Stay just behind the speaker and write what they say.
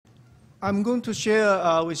I'm going to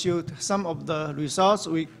share with you some of the results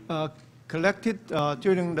we collected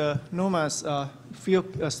during the NOMAS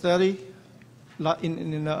field study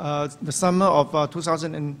in the summer of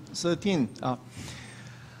 2013.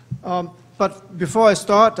 But before I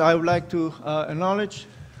start, I would like to acknowledge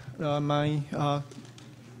the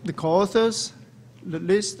co-authors, the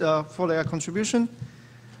list for their contribution,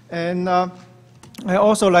 and I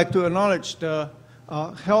also like to acknowledge the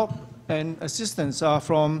help and assistance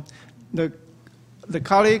from the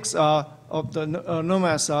colleagues of the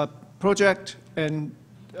NOMAS project, and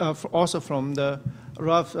also from the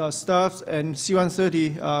RAF staff and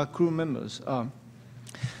C-130 crew members.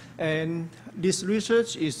 And this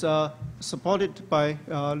research is supported by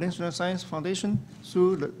National Science Foundation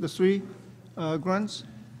through the three grants.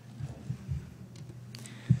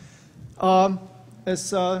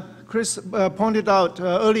 As Chris pointed out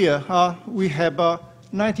earlier, we have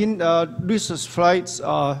 19 research flights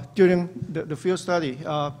during the field study,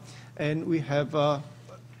 and we have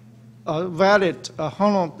valid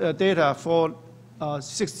HONO data for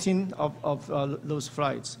 16 of those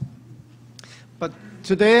flights. But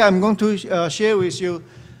today I'm going to share with you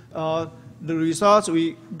the results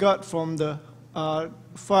we got from the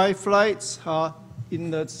 5 flights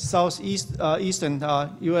in the Southeastern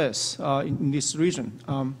U.S. In this region.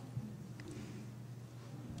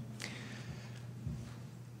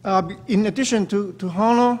 In addition to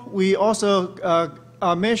HONO, we also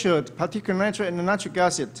measured particulate nitrate and nitric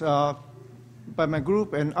acid by my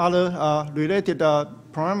group, and other related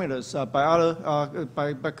parameters by other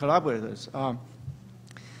by collaborators.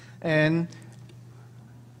 And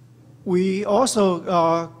we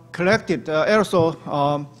also collected aerosol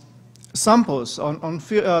samples on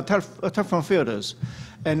Teflon filters,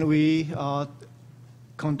 and we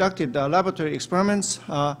conducted laboratory experiments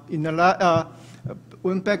in the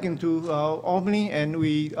went back into Albany, and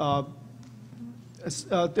we to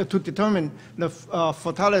determine the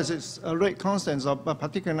photolysis rate constants of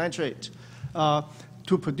particulate nitrate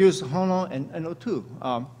to produce HONO and NO2.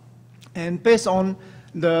 And based on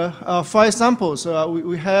the 5 samples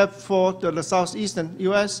we have for the Southeastern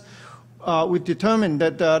U.S., we determined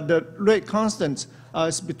that the rate constant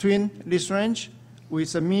is between this range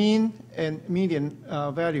with a mean and median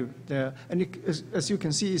value there. And as you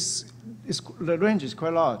can see, the range is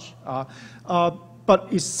quite large, but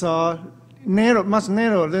it's narrow, much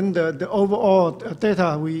narrower than the overall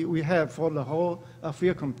data we have for the whole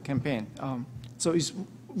field campaign. So it's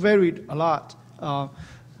varied a lot.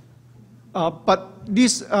 But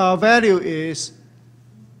this value is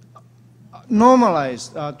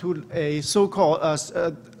normalized to a so-called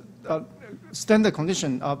standard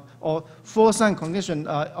condition or full-sun condition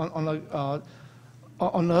on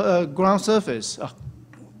a ground surface,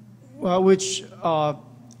 which the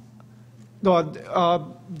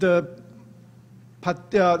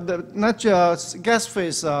natural gas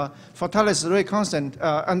phase photolysis rate constant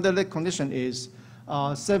under that condition is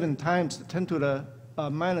 7 times 10 to the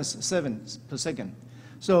 -7 per second.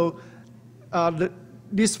 So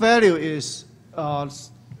this value is a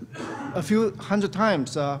few hundred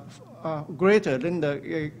times greater than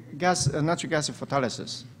the natural gas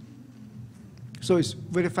photolysis. So it's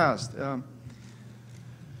very fast.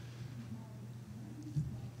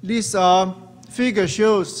 This figure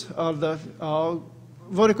shows the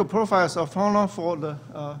vertical profiles of HONO for the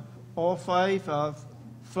all 5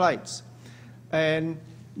 flights, and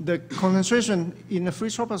the concentration in the free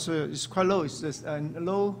troposphere is quite low. It's just a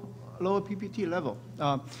lower PPT level.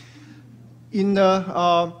 In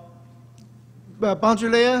the boundary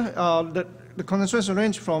layer, the concentration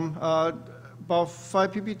range from about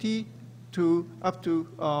 5 ppt to up to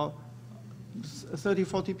 30,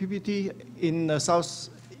 40 ppt in the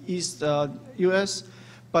Southeast U.S.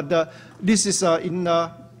 But this is in the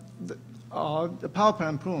power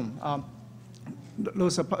plant plume.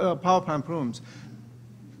 Those are power plant plumes.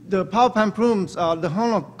 The power plant plumes, the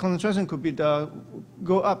HONO concentration could be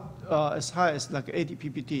go up as high as like 80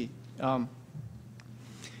 ppt.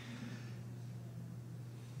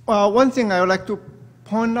 One thing I would like to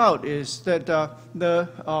point out is that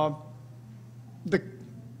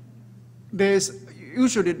there's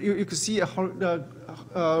usually you can see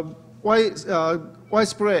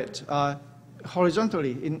widespread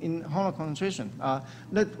horizontally in HONO concentration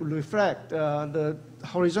that reflect the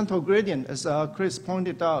horizontal gradient, as Chris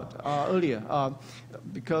pointed out earlier,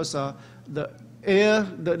 because the air,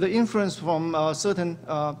 the influence from certain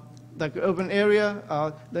like urban area,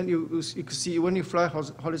 then you can see when you fly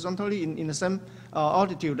horizontally in the same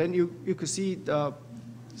altitude, then you could see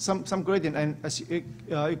some gradient, and as you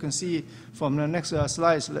can see from the next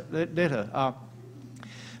slides later.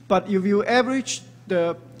 But if you average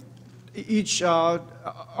the each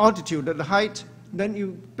altitude, the height, then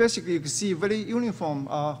you basically can see very uniform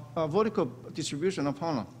vertical distribution of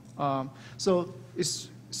HONO. So it's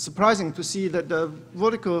surprising to see that the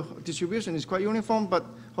vertical distribution is quite uniform, but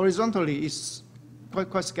horizontally it's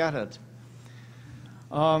quite scattered.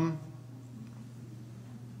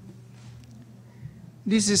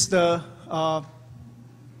 This is there are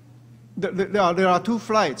two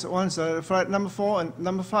flights. One's flight number 4 and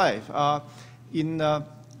number 5 in the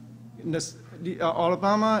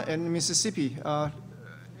Alabama and Mississippi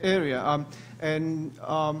area, and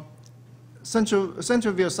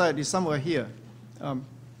Centralville site is somewhere here.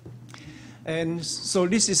 And so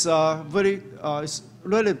this is a very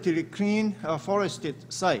relatively clean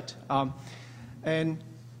forested site. And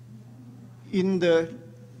in the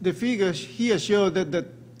figures here show that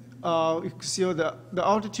you can see the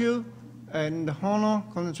altitude and the HONO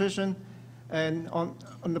concentration, and on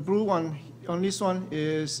the blue one, on this one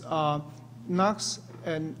is NOx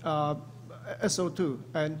and SO2,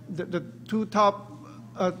 and the two top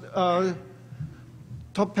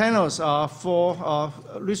panels are for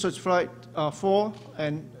Research Flight 4,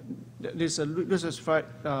 and this Research Flight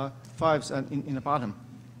 5 in the bottom.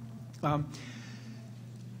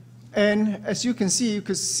 And as you can see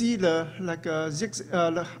the like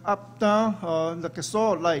the up down like a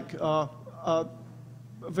sword-like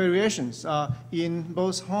variations in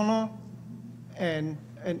both HONO and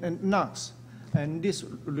NOx, and this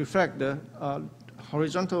reflect the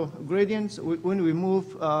horizontal gradients. When we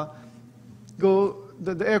move,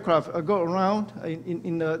 the aircraft go around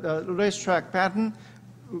in the racetrack pattern,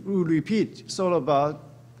 we repeat sort of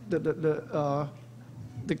the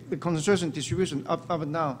concentration distribution up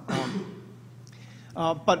and down.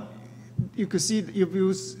 But you can see if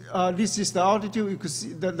you this is the altitude. You can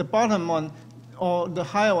see that the bottom one or the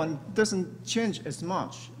higher one doesn't change as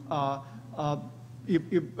much. You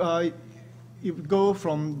go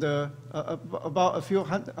from the about a few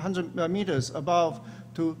hundred meters above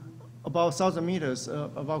to about 1,000 meters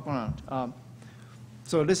above ground.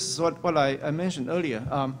 So this is what I mentioned earlier.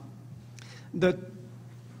 The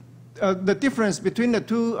difference between the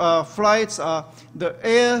two flights, the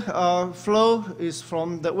air flow is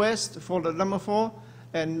from the west for the number 4,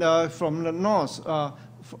 and from the north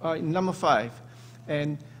in number 5.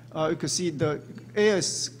 And you can see the air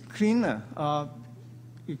is cleaner.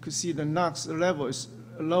 You can see the NOx level is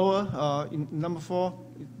lower in number 4,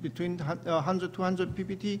 between 100 to 200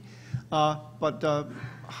 ppt, but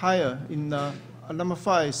higher in number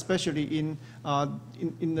 5, especially in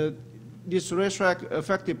this racetrack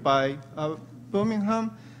affected by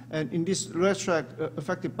Birmingham, and in this racetrack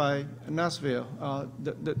affected by Nashville.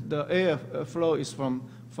 The air flow is from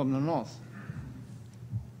the north.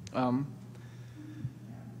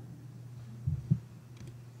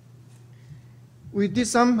 We did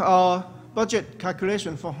some budget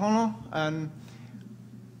calculation for HONO, and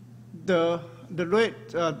the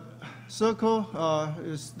rate circle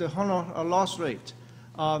is the HONO loss rate,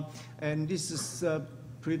 and this is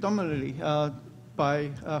predominantly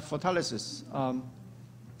by photolysis,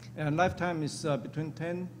 and lifetime is between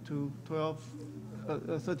 10 to 12,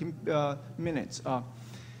 13 minutes.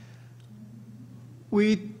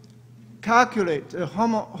 We calculate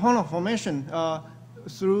HONO formation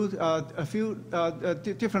through a few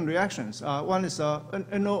different reactions. One is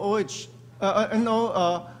NOOH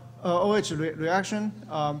reaction,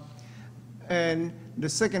 and the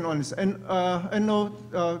second one is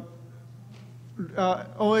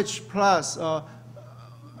OH plus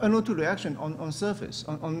NO2 reaction on surface,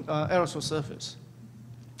 on aerosol surface.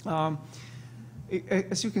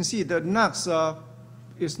 As you can see, the NOx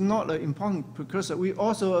is not an important precursor. We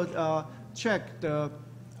also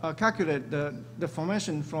calculate the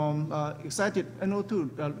formation from excited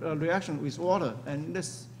NO2 reaction with water, and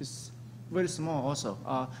this is very small also.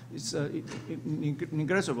 It's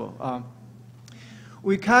negligible.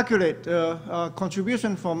 We calculate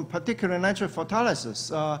contribution from particulate nitrate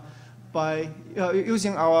photolysis by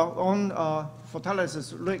using our own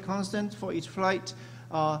photolysis rate constant for each flight,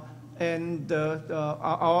 and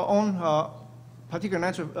our own particulate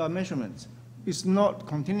nitrate measurements. It's not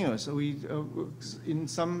continuous. We in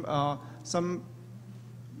some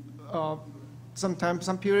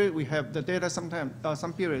period we have the data. Sometimes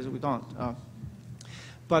some periods we don't.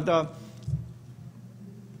 But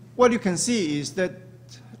what you can see is that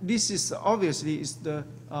this is obviously the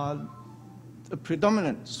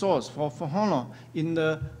predominant source for HONO in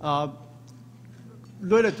the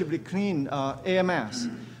relatively clean air mass.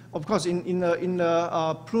 Of course, in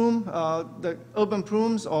the plume, the urban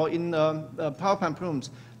plumes, or in the power plant plumes,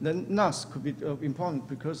 the NOx could be important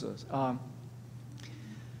precursors.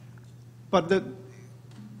 But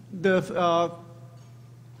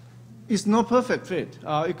it's not perfect fit.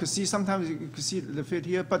 You could see sometimes you could see the fit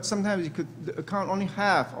here, but sometimes you could count only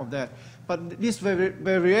half of that. But this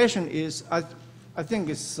variation is, I think,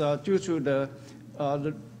 it's due to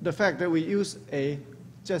the fact that we use a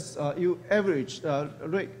just you average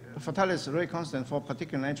fatality rate constant for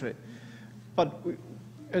particulate nitrate. But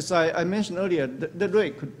as I mentioned earlier, the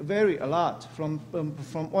rate could vary a lot from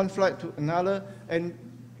one flight to another, and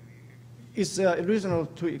it's reasonable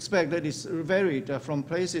to expect that it's varied from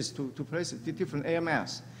places to places, to different air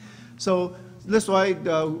mass. So that's why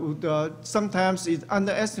sometimes it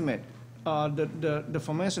underestimate the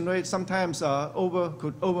formation rate. Sometimes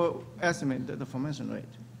could overestimate the formation rate.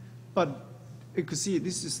 But you could see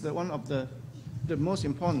this is one of the most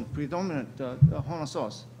important predominant HONO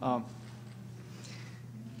source.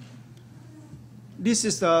 This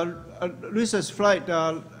is the research flight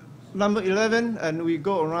number 11, and we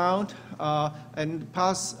go around and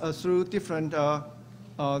pass through different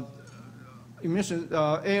emission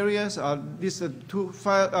areas. These are two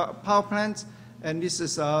power plants, and this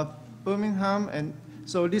is Birmingham. And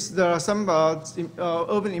so there are some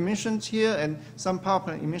urban emissions here and some power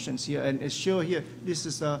plant emissions here. And it's shown here, this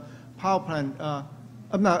is a power plant,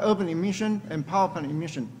 urban emission and power plant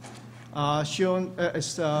emission, shown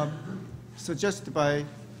as suggested by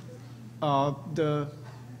the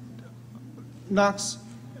NOx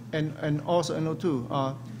and also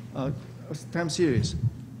NO2 time series.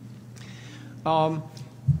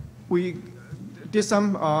 We did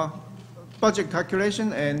some budget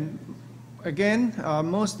calculation, and again,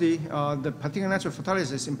 mostly the particulate nitrate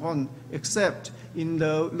fatality is important, except in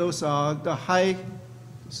those the high.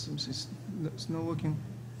 It's not working.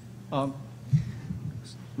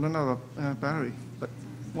 Run out of battery, but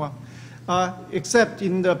well. Except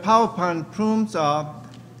in the power plant plumes,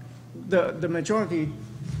 the majority.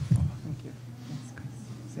 Oh,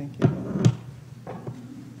 thank you.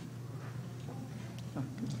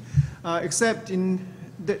 Except in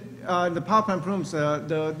the power plant plumes,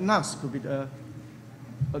 the NOx could be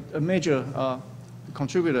a major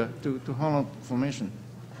contributor to HONO formation.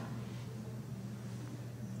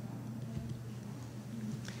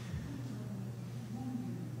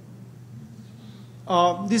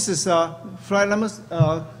 This is flight number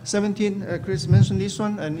 17. Chris mentioned this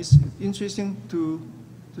one, and it's interesting to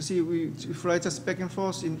see we fly just back and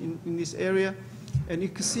forth in this area, and you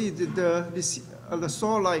can see that the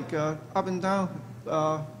saw-like up and down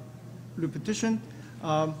repetition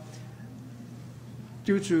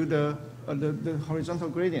due to the horizontal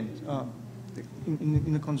gradient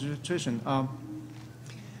in the concentration.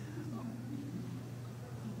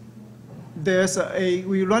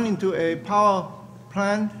 We run into a power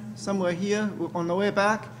plant somewhere here on the way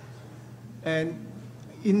back, and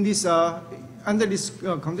in this under this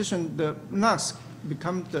condition, the NOx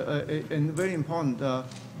becomes a very important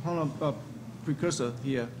HONO precursor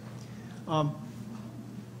here.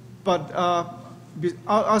 But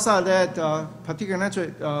outside that, particulate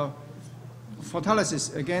nitrate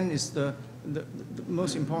photolysis again is the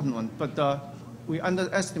most important one. But we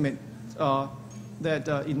underestimate that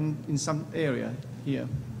in some area here.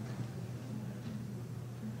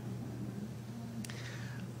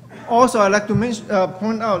 Also, I'd like to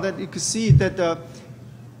point out that you can see that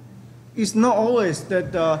it's not always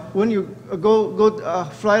that when you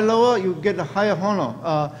fly lower, you get a higher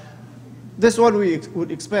HONO. That's what we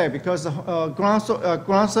would expect, because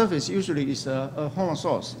ground surface usually is a HONO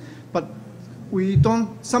source. But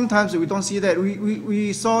sometimes we don't see that.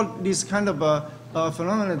 We saw this kind of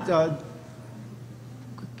phenomenon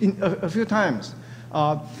a few times.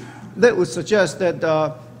 That would suggest that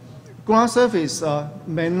ground surface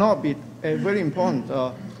may not be a very important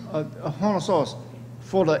HONO source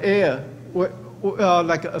for the air,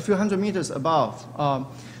 like a few hundred meters above.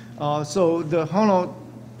 So the HONO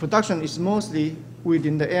production is mostly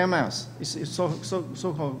within the air mass. It's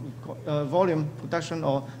so-called volume production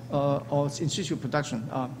or in situ production.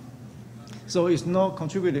 So it's not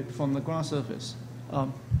contributed from the ground surface.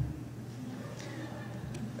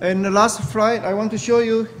 And the last flight I want to show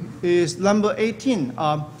you is number 18.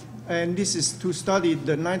 And this is to study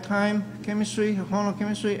the nighttime chemistry, HONO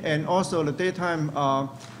chemistry, and also the daytime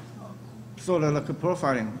sort of like a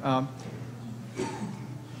profiling.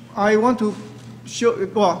 I want to show,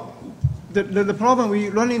 well, the problem we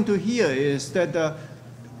run into here is that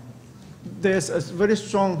there's a very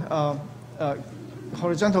strong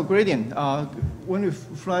horizontal gradient when we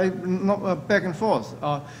fly back and forth.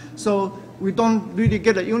 So we don't really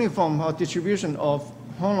get a uniform distribution of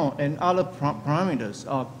HONO and other parameters.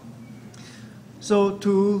 So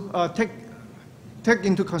to take take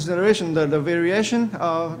into consideration the variation,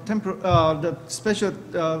 the spatial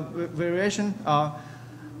variation,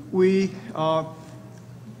 we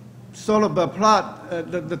sort of plot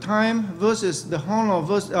the time versus the HONO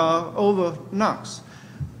versus, over NOx.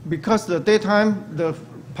 Because the daytime, the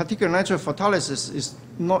particular nature of photolysis is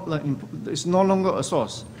no longer a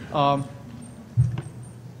source.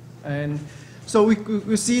 And so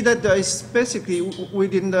we see that there is basically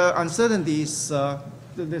within the uncertainties,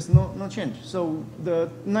 there's no change. So the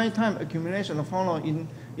nighttime accumulation of HONO in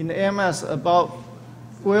the AMS about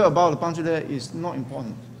where about the boundary layer is not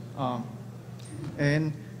important.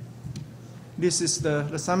 And this is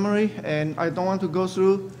the summary, and I don't want to go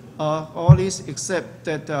through all this except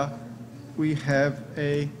that we have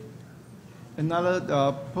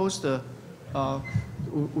another poster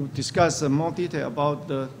who discuss more detail about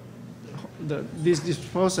this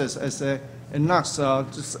process as a NOx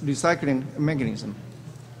recycling mechanism.